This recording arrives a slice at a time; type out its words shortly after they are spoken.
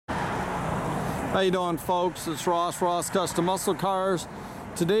How you doing, folks? It's Ross Custom Muscle Cars.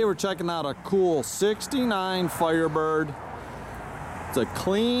 Today we're checking out a cool 69 Firebird. It's a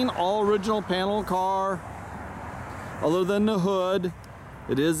clean, all original panel car. Other than the hood,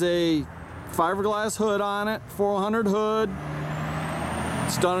 it is a fiberglass hood on it, 400 hood.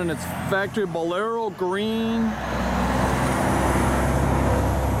 It's done in its factory Verdoro Green.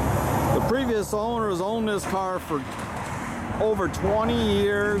 The previous owner has owned this car for over 20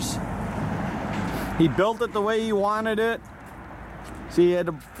 years. He built it the way he wanted it. See, he had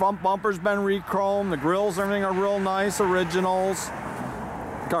the front bumper's been re-chromed, the grills, everything are real nice, originals.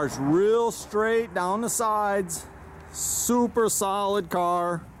 The car's real straight down the sides. Super solid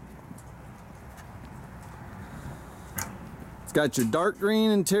car. It's got your dark green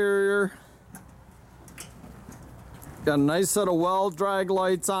interior. Got a nice set of well drag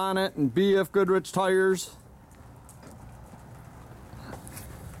lights on it and BF Goodrich tires.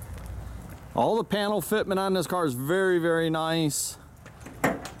 All the panel fitment on this car is very, very nice.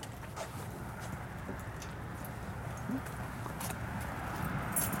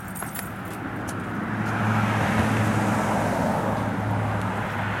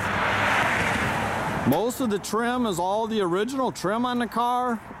 Most of the trim is all the original trim on the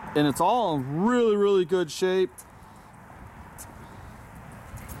car, and it's all in really, really good shape.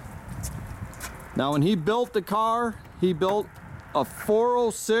 Now, when he built the car, he built a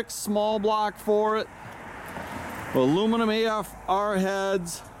 406 small block for it, with aluminum AFR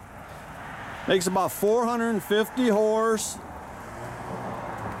heads. Makes about 450 horse.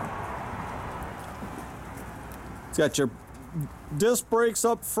 It's got your disc brakes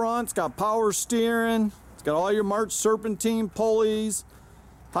up front. It's got power steering. It's got all your March serpentine pulleys,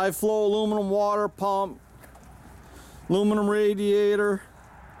 high flow aluminum water pump, aluminum radiator.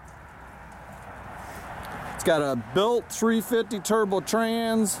 It's got a built 350 turbo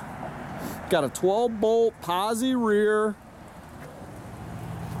trans. Got a 12 bolt posi rear.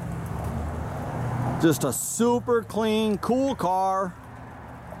 Just a super clean, cool car.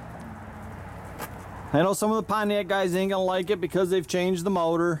 I know some of the Pontiac guys ain't gonna like it because they've changed the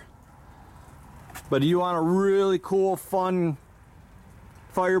motor. But if you want a really cool, fun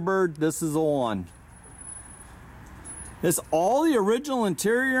Firebird, this is the one. It's all the original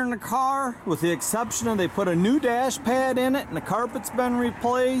interior in the car, with the exception of they put a new dash pad in it and the carpet's been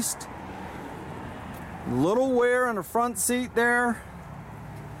replaced. A little wear on the front seat there.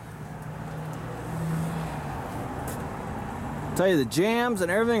 Tell you, the jams and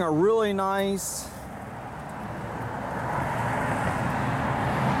everything are really nice.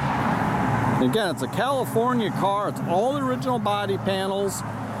 Again, it's a California car. It's all the original body panels,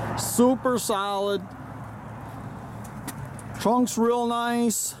 super solid. Trunk's real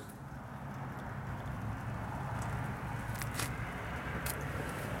nice.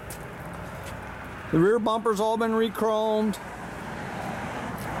 The rear bumper's all been re-chromed.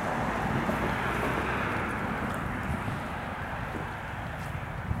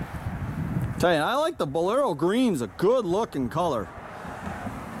 Tell you, I like the Verdoro Green. It's a good looking color.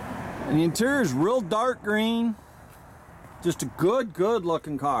 And the interior is real dark green. Just a good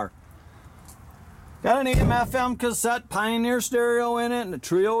looking car. Got an AM/FM cassette Pioneer stereo in it and a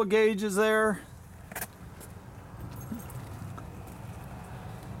trio of gauges there. You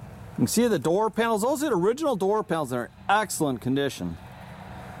can see the door panels. Those are the original door panels that are in excellent condition.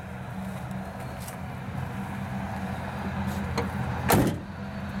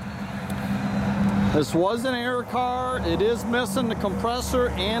 This was an air car. It is missing the compressor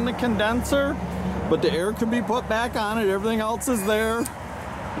and the condenser, but the air can be put back on it. Everything else is there.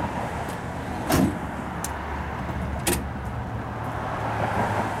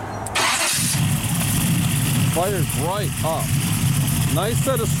 Fires right up. Nice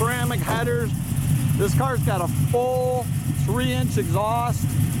set of ceramic headers. This car's got a full 3-inch exhaust.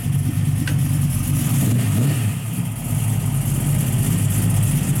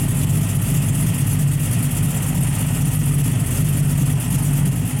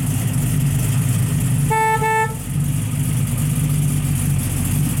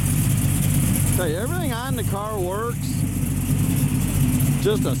 Tell you, everything on the car works.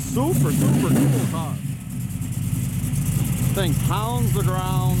 Just a super cool car. Thing pounds the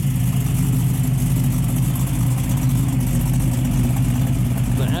ground.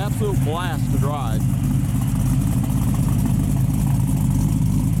 It's an absolute blast to drive.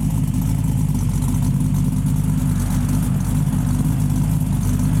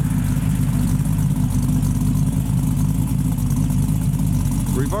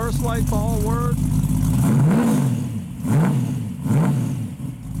 Reverse lights all work.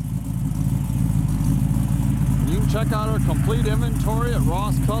 check out our complete inventory at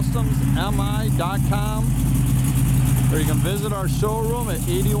rosscustomsmi.com, or you can visit our showroom at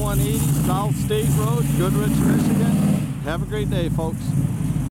 8180 South State Road, Goodrich, Michigan. Have a great day, folks.